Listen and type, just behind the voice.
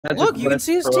Look, you can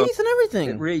see his teeth and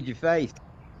everything. Read your face.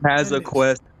 Has a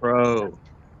Quest Pro.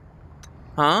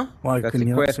 Huh? Why That's can a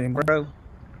you Quest see me? Pro.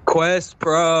 Quest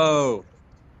Pro.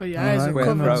 But your eyes are Alright,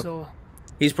 covered, bro. so...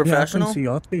 He's Yeah, I professional. can see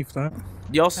your teeth, that.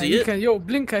 Y'all see you it? can, yo,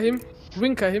 blink at him.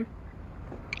 Wink at him.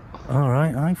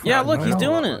 Alright, Yeah, look, he's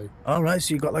doing it. Alright,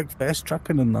 so you got like face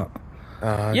tracking and that.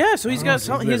 Yeah, so he's got he's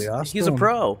some. really He's a awesome.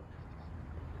 pro.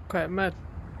 Quite mad.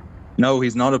 No,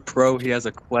 he's not a pro. He has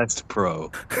a Quest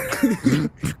Pro.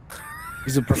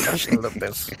 He's a professional at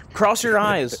this. Cross your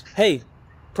eyes. Hey,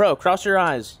 pro, cross your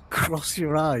eyes. Cross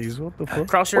your eyes. What the fuck?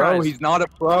 Cross your Bro, eyes. he's not a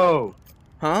pro.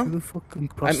 Huh? Who the fuck can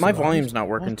cross My your eyes? volume's not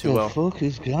working too well. What the fuck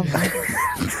is going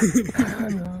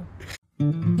on?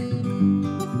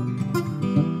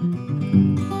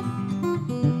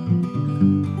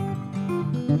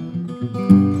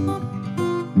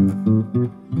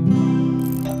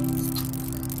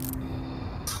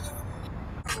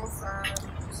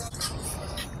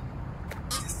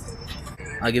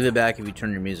 I'll give it back if you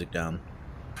turn your music down.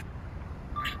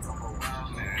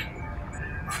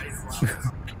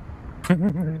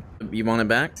 You want it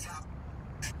back?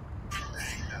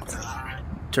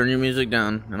 Turn your music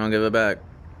down, and I'll give it back.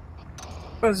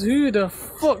 Cause who the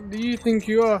fuck do you think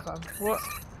you are, fam? What?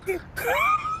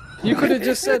 You could have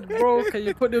just said, bro, can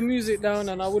you put the music down,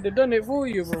 and I would have done it for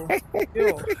you, bro.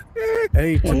 Yo.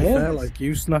 Hey, to be fair, like,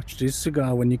 you snatched his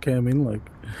cigar when you came in, like.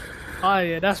 Ah,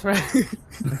 yeah, that's right.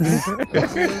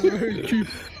 That's very true.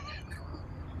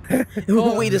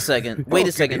 Wait a second. Wait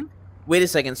a second. Wait a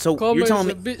second. So Karma you're telling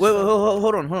is me? a bitch, Wait, man.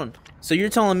 hold on. So you're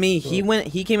telling me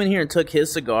he came in here and took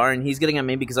his cigar, and he's getting at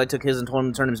me because I took his and told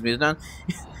him to turn his music down?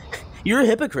 You're a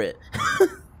hypocrite.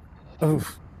 Oh.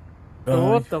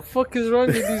 Bro, what the fuck is wrong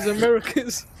with these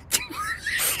Americans?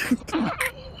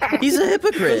 He's a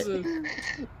hypocrite.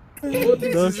 What,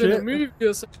 this No is in a shit. movie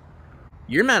or something?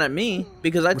 You're mad at me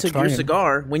because I took your trying.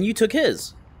 cigar when you took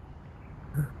his.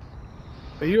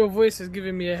 But your voice is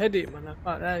giving me a headache, man. I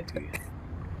can't lie to you.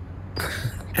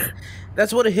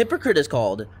 That's what a hypocrite is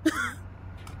called.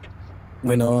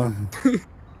 We know.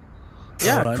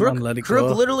 Yeah, Alright, Crook, man, let it Crook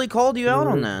go. literally called you out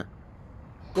on that.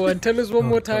 Go and tell us one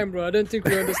more time, bro. I don't think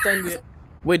we understand yet.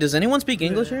 Wait, does anyone speak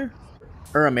English here?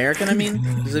 Or American, I mean?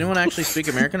 Does anyone actually speak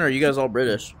American, or are you guys all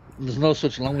British? There's no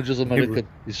such language as American.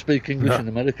 You speak English in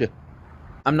America.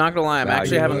 I'm not gonna lie, I'm Nah,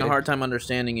 actually you're having a right. hard time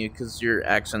understanding you because your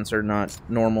accents are not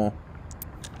normal.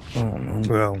 Oh, no.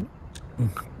 Well,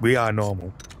 we are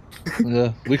normal.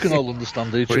 Yeah, we can all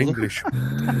understand each We're other. English.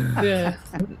 Yeah.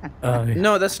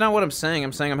 No, that's not what I'm saying.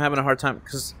 I'm saying I'm having a hard time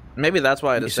because maybe that's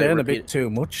why I You're just say saying a repeat. bit too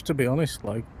much, to be honest.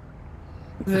 Like,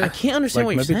 I can't understand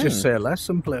like what maybe you're just saying. say less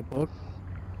and play book.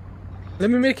 Let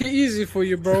me make it easy for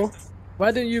you, bro.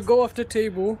 Why don't you go off the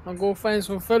table and go find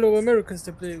some fellow Americans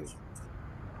to play with?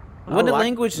 What I like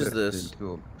language is listening this?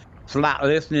 to 'em. It's like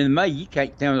listening to me. You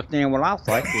can't understand what I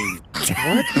say.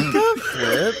 What the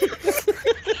flip?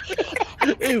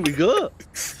 Here we go.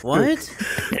 What?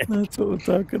 That's what we're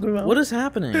talking about. What is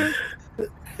happening?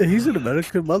 He's an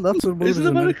American, man. That's as He's as an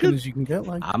American American? as you can get.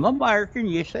 Like, I'm American.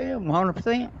 Yes, I am.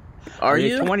 100%. Are I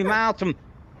live you? 20 miles from.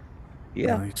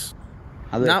 Yeah. nice.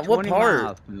 I live Not what 20 part?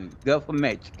 miles from the Gulf of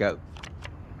Mexico.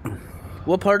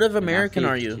 What part of And I American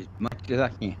are fish you? As much as I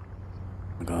can.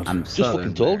 God. I'm Just Southern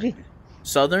fucking told you. American.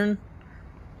 Southern?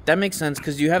 That makes sense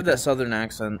because you have that Southern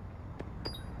accent.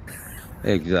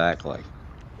 Exactly.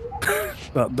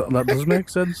 That does make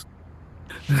sense.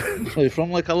 Are you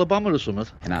from like Alabama or something?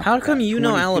 And I've How come got you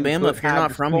know 22 Alabama foot if you're high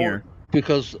not from sport. here?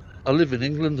 Because I live in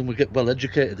England and we get well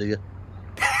educated here.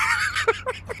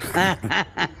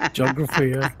 Geography,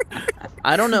 yeah.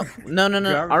 I don't know. No,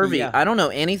 Geography, Arby, yeah. I don't know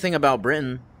anything about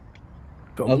Britain.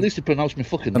 At least you pronounce me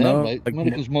fucking I know, name right. like-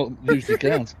 Americans usually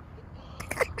can't.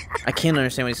 I can't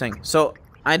understand what he's saying. So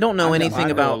I don't know anything I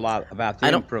know about. a lot about them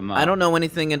I don't. from. I don't know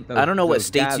anything. I don't know what those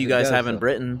states guys you that guys does have in the-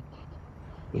 Britain.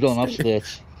 We don't have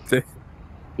states.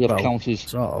 We have Well, counties.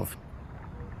 Sort of.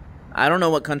 I don't know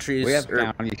what countries. We have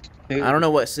or- counties too. I don't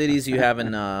know what cities you have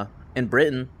in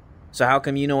Britain. So how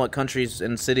come you know what countries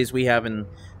and cities we have in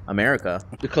America?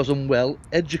 Because I'm well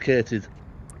educated.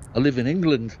 I live in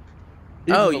England.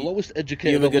 Even Oh, the you- lowest You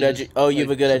educated. have a good levels is, you have a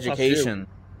like, good surpass you. education.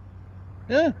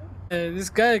 Yeah. This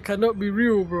guy cannot be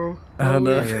real, bro. And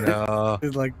No way. You know,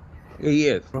 it's like He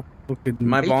is. fucking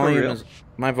My He's for volume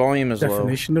real. is low.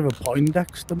 definition of a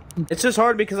Poindexter. It's just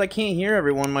hard because I can't hear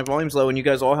everyone. My volume's low, and you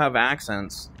guys all have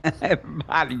accents.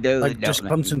 Everybody does Like, it. just don't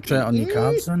they? concentrate on your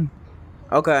cards, then.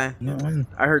 Okay, You know what I mean?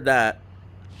 I heard that.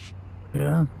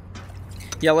 Yeah.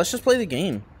 Yeah, let's just play the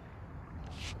game.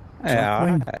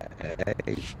 Yeah.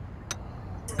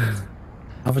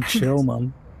 Have a chill,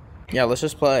 man. Yeah, let's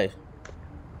just play.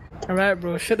 Alright,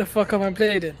 bro. Shut the fuck up and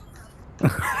play then.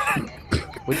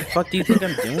 What the fuck do you think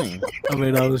I'm doing? I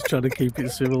mean, I was trying to keep it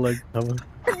civil, like have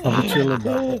a chill and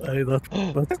that.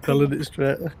 Hey, that's telling it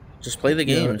straight. Just play the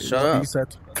game. Yeah, Shut up. he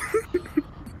said.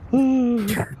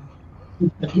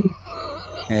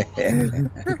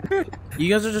 You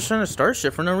guys are just trying to start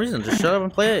shit for no reason. Just shut up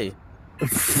and play.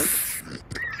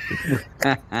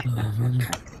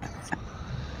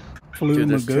 Dude,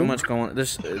 there's too much going.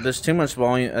 There's too much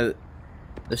volume.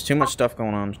 There's too much stuff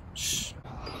going on. Shh.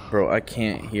 Bro, I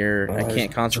can't hear. I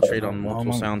can't concentrate on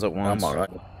multiple sounds at once. I'm alright.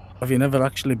 Have you never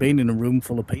actually been in a room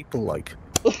full of people, like?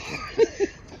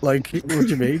 Like, what do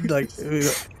you mean? Like,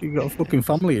 you got a fucking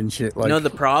family and shit. Like, no, the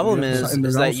problem is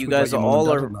that you guys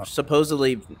all are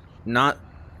supposedly not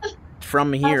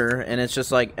from here, and it's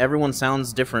just like everyone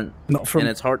sounds different. Not from. And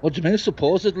it's hard. What do you mean?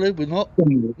 Supposedly, we're not.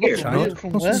 From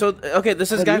where? So okay,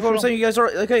 this is exactly what I'm saying. You guys are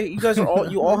okay. You guys are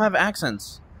all. You all have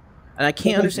accents, and I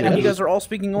can't understand. You guys are all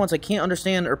speaking at once. I can't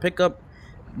understand or pick up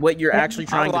what you're actually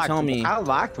trying to tell me. I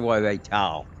like the way they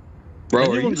talk.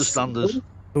 Bro, you understand us?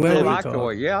 I like the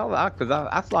way. Yeah, I like because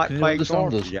I like playing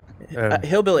cards.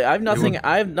 Hillbilly, I have nothing.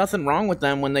 I have nothing wrong with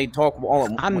them when they talk all at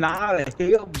once. I'm not a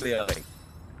hillbilly.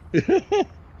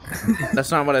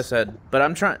 That's not what I said. But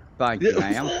I'm trying. Thank you,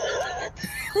 ma'am.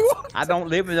 I don't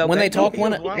live in. When they talk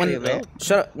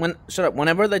shut up.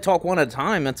 Whenever they talk one at a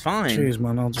time, that's fine. Jeez,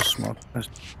 man, I'll just smoke.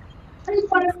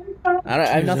 I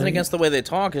have nothing against the way they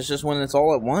talk. It's just when it's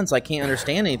all at once, I can't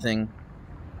understand anything.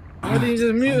 Why didn't you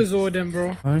just mute us all then,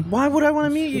 bro? Why would I want to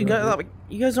mute you guys? Like,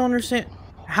 you guys don't understand.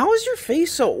 How is your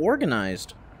face so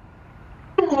organized?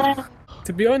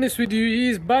 To be honest with you,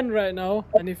 he's banned right now,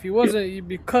 and if he wasn't, he'd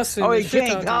be cussing. Oh, he the shit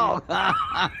can't out of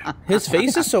talk. His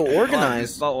face is so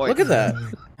organized. Look at that.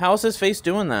 How is his face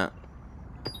doing that?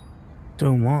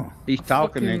 Doing what? He's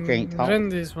talking and can't talk.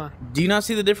 Horrendous, man. Do you not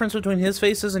see the difference between his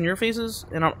faces and your faces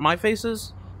and my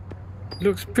faces?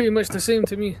 Looks pretty much the same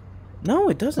to me. No,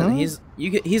 it doesn't.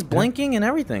 He's blinking and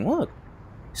everything. Look,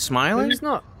 But smiling. he's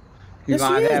not. He Yes,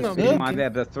 might he is have, not he blinking. might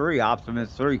have the 3,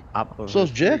 Optimus 3. Optimus So's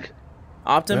Jake.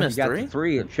 Optimus You got 3. the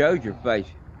 3, it shows your face.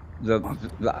 Look,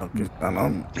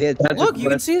 you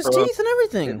can see his teeth and It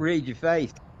everything. reads your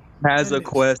face. Has a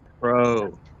Quest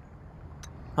Pro.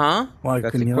 Huh? Why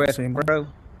That's can the you not Quest see me? Pro.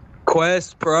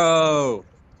 Quest Pro.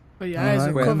 But your eyes are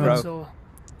Alright, covered, bro. so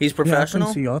He's Yeah, I professional.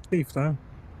 can see your teeth now.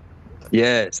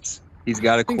 Yes. He's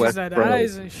got a I think Quest he's had Pro.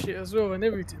 eyes and shit as well and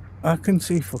everything. I can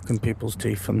see fucking people's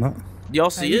teeth and that. Y'all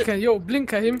And see you it? can, yo,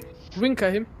 blink at him, wink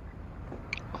at him.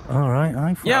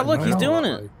 Alright, Yeah, look, he's doing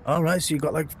it. Alright, so you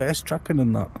got like face tracking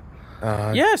and that.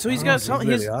 Yeah, so he's got he's some.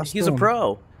 really He's a awesome.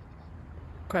 pro.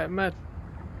 Quite mad.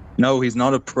 No, he's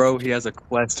not a pro. He has a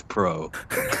Quest Pro.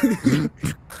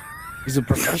 He's a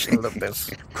professional at this.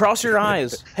 Cross your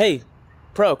eyes. Hey,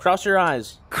 pro, cross your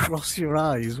eyes. Cross your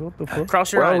eyes. What the fuck?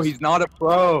 Cross your Bro, eyes. he's not a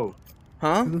pro.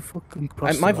 Huh? Who the fucking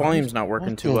cross My your volume's not working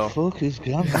What too the well. fuck is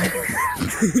going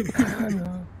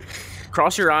on?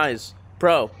 Cross your eyes,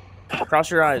 pro. Cross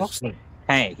your eyes.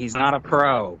 Hey, he's not a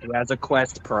pro. He has a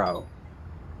Quest Pro.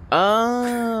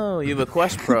 Oh, you have a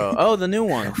Quest Pro. Oh, the new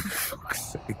one.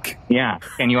 Yeah.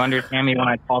 Can you understand me when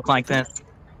I talk like this?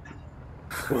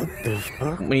 What the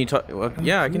fuck? When you talk, well,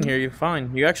 yeah, I can hear you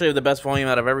fine. You actually have the best volume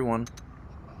out of everyone.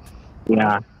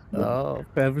 Yeah. Oh,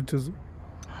 favoritism.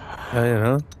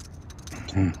 Yeah,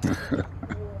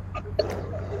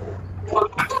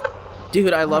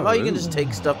 Dude, I love how you can just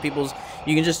take stuff people's.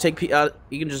 You can just take you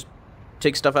can just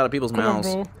take stuff out of people's Come on,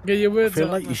 mouths. bro. Get your I words feel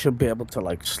out, like man. you should be able to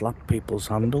like slap people's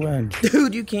hand away.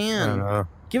 Dude, you can.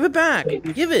 Give it back.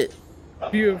 Give it.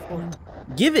 Beautiful.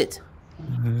 Give it.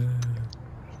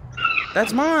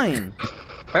 That's mine.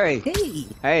 Hey. Hey,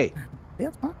 Hey. yeah,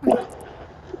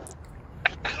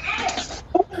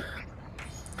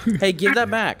 Hey, give that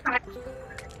back.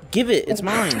 Give it. It's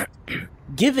mine.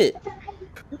 Give it.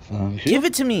 Give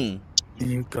it to me.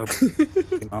 you got.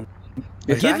 Man,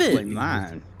 It's Give actually it.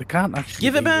 mine. they can't actually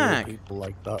Give it be real back. people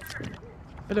like that.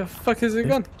 Where the fuck is it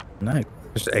gone? No,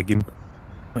 Just egg him.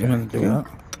 what you meant to do that?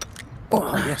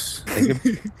 Oh yes.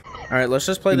 All right, let's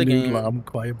just play the game. I'm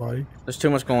quiet boy. There's too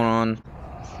much going on.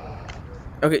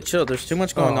 Okay, chill. There's too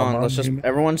much going Oh, on. man, Let's just you-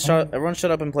 everyone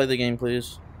shut up and play the game,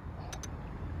 please.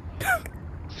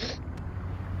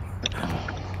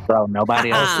 Bro,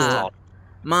 nobody else is Ah. talking.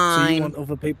 So you Mine. want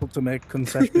other people to make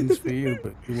concessions for you,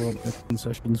 but you won't make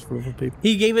concessions for other people.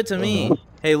 He gave it to me.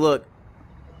 Hey, look.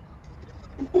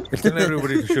 He's telling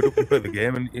everybody to shut up and play the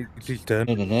game, and it's his turn.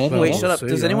 No. Wait, I'll shut up. see,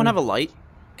 Does anyone yeah. have a light?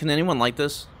 Can anyone light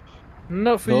this?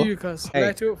 Not for No. you, cuz. Hey.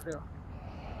 Light it up for you.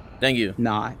 Thank you.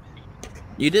 Not.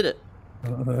 You did it.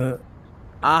 Uh,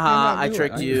 Aha! not I doing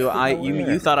tricked it. you.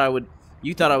 You thought I would.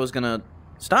 You thought I was gonna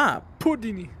stop.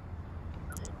 Pudding.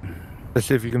 Let's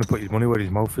see if you're gonna put his money where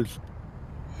his mouth is.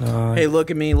 Hey,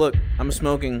 look at me. Look, I'm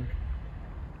smoking.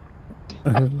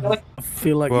 I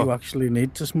feel like What? you actually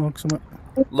need to smoke something.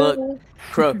 Look,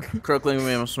 Crook, look at me.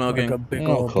 I'm Like a smoking. big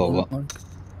Oh, old cool. blunt,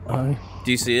 like. Aye,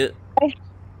 Do you see it?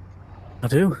 I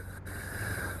do.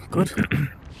 Good.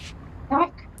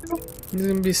 He's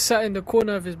gonna be sat in the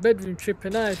corner of his bedroom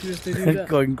tripping out if he was to do that.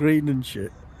 Going green and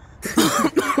shit.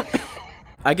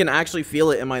 I can actually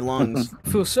feel it in my lungs. I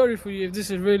feel sorry for you if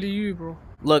this is really you, bro.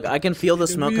 Look, I can feel the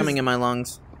smoke coming in my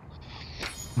lungs.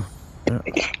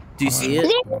 Do you see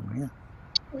it? Yeah.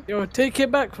 Yo, take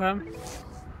it back, fam.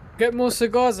 Get more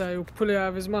cigars out, he'll pull it out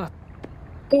of his mouth.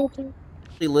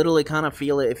 You literally kind of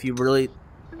feel it if you really.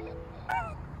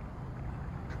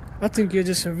 I think you're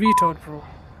just a retard, bro.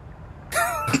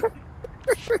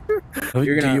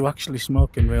 You're Do gonna- you actually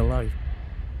smoke in real life?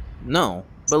 No,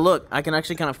 but look, I can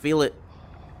actually kind of feel it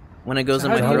when it goes in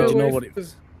How my do How throat. would you know if what it-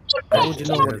 was- How would you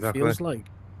know what it Exactly. feels like?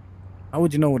 How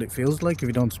would you know what it feels like if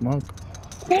you don't smoke?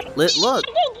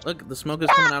 Look, the smoke is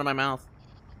coming out of my mouth.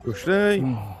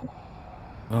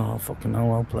 Oh, fucking hell,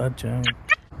 well played, Joe.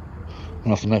 I'm gonna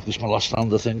have to make this my last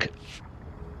stand, I think.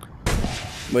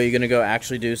 Wait, you gonna go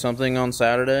actually do something on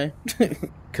Saturday?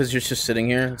 Because you're just sitting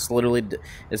here. It's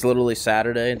literally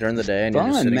Saturday during the day, and you're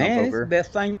just Fun, sitting man. on It's the poker.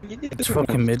 best thing you can do. It's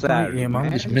fucking midnight here,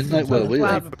 man. It's midnight where we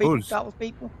are. People.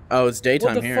 Oh, it's What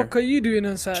daytime the here. fuck are you doing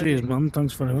on Saturday? Cheers, man.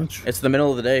 Thanks very much. It's the middle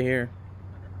of the day here.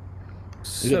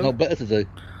 You got no better to do.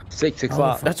 6 How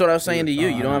o'clock. the That's what I was saying to you.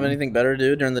 You don't have anything better to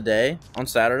do during the day on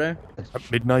Saturday?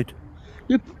 At midnight.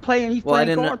 You're playing. He's Well, I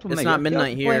playing didn't- cards with it's me. not You're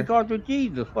midnight here. Playing cards with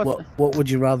Jesus. What would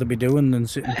you rather be doing than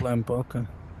sitting playing poker?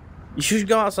 You should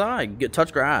go outside,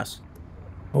 touch grass.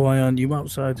 Oh, why aren't you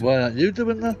outside? Why aren't you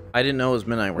doing that? I didn't know it was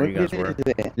midnight where you guys were.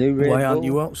 Why aren't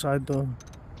you outside though?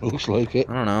 Looks like it.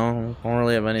 I don't know. Don't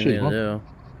really have anything to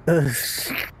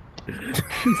Cheers, do.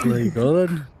 There you go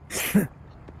then.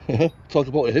 Talk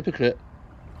about a hypocrite.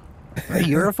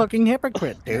 You're a fucking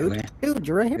hypocrite, dude. Dude,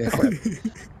 you're a hypocrite.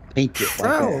 Pinch it.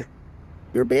 Bro,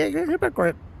 you're being a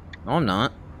hypocrite. No, I'm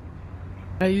not.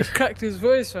 Hey, you cracked his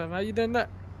voice, fam. How you done that?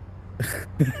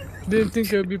 Didn't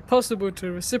think it would be possible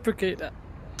to reciprocate that.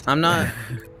 I'm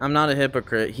not a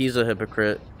hypocrite. He's a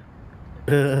hypocrite.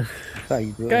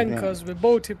 Again, cause we're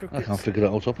both I hypocrites. can't figure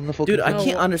it out up in the fucking Dude, I No,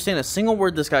 can't what- understand a single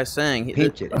word this guy's saying.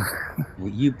 Pinch it. Well,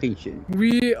 you pinch it.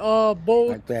 We are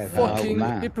both Like that, fucking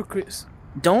man. hypocrites.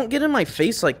 Don't get in my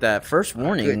face like that. First Couldn't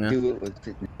warning. do it with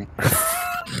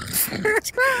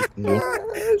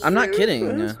I'm not kidding.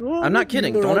 I'm not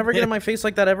kidding. Don't ever get in my face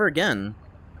like that ever again.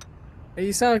 Hey,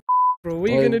 you sound bro. What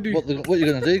are you gonna do? What you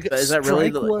gonna do? Is that really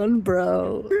Strike the... one,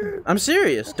 bro. I'm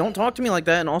serious. Don't talk to me like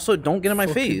that, and also don't get in my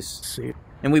face. See.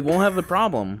 And we won't have the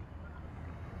problem.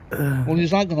 Well,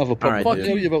 he's not gonna have a problem. Alright, You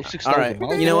dude. know, you're about 6,000 Alright,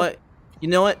 miles you know away. what? You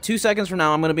know what? 2 seconds from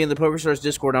now, I'm gonna be in the PokerStars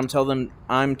Discord. I'm telling them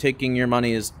I'm taking your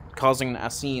money is causing a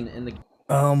scene in the...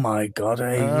 Oh my god,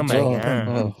 hey. Oh my god.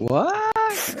 Oh, What?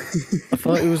 I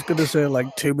thought he was going to say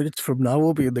like 2 minutes from now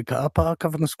we'll be in the car park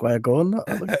having a square go on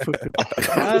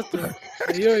that.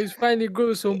 Yo, he's finally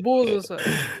grew some balls or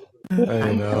something.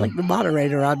 I know. like the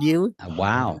moderator on you.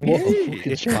 Wow. what a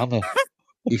fucking spammer.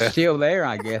 He's still there,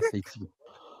 I guess.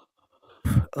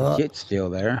 Uh, Shit's still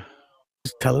there.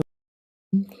 just tell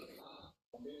him.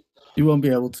 You won't be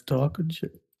able to talk and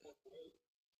shit.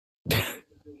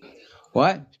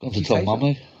 What? Got Did you to tell say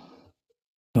something?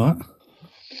 Mummy. What?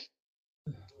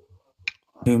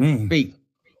 Who, me? Speak.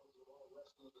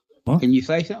 What? Can you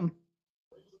say something?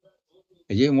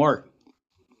 It didn't work.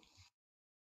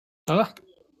 Huh?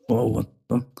 Oh, what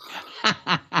the?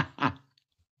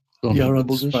 Don't You're know on about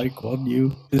this. strike one,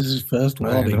 you. This is first I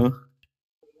warning. know.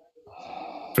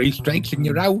 3 strikes and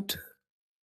you're out.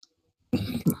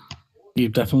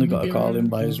 You've definitely got to call him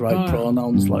by his right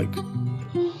pronouns, like.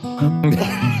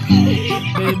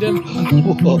 Hey, them.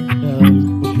 Twat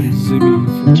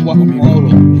and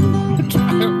Laura.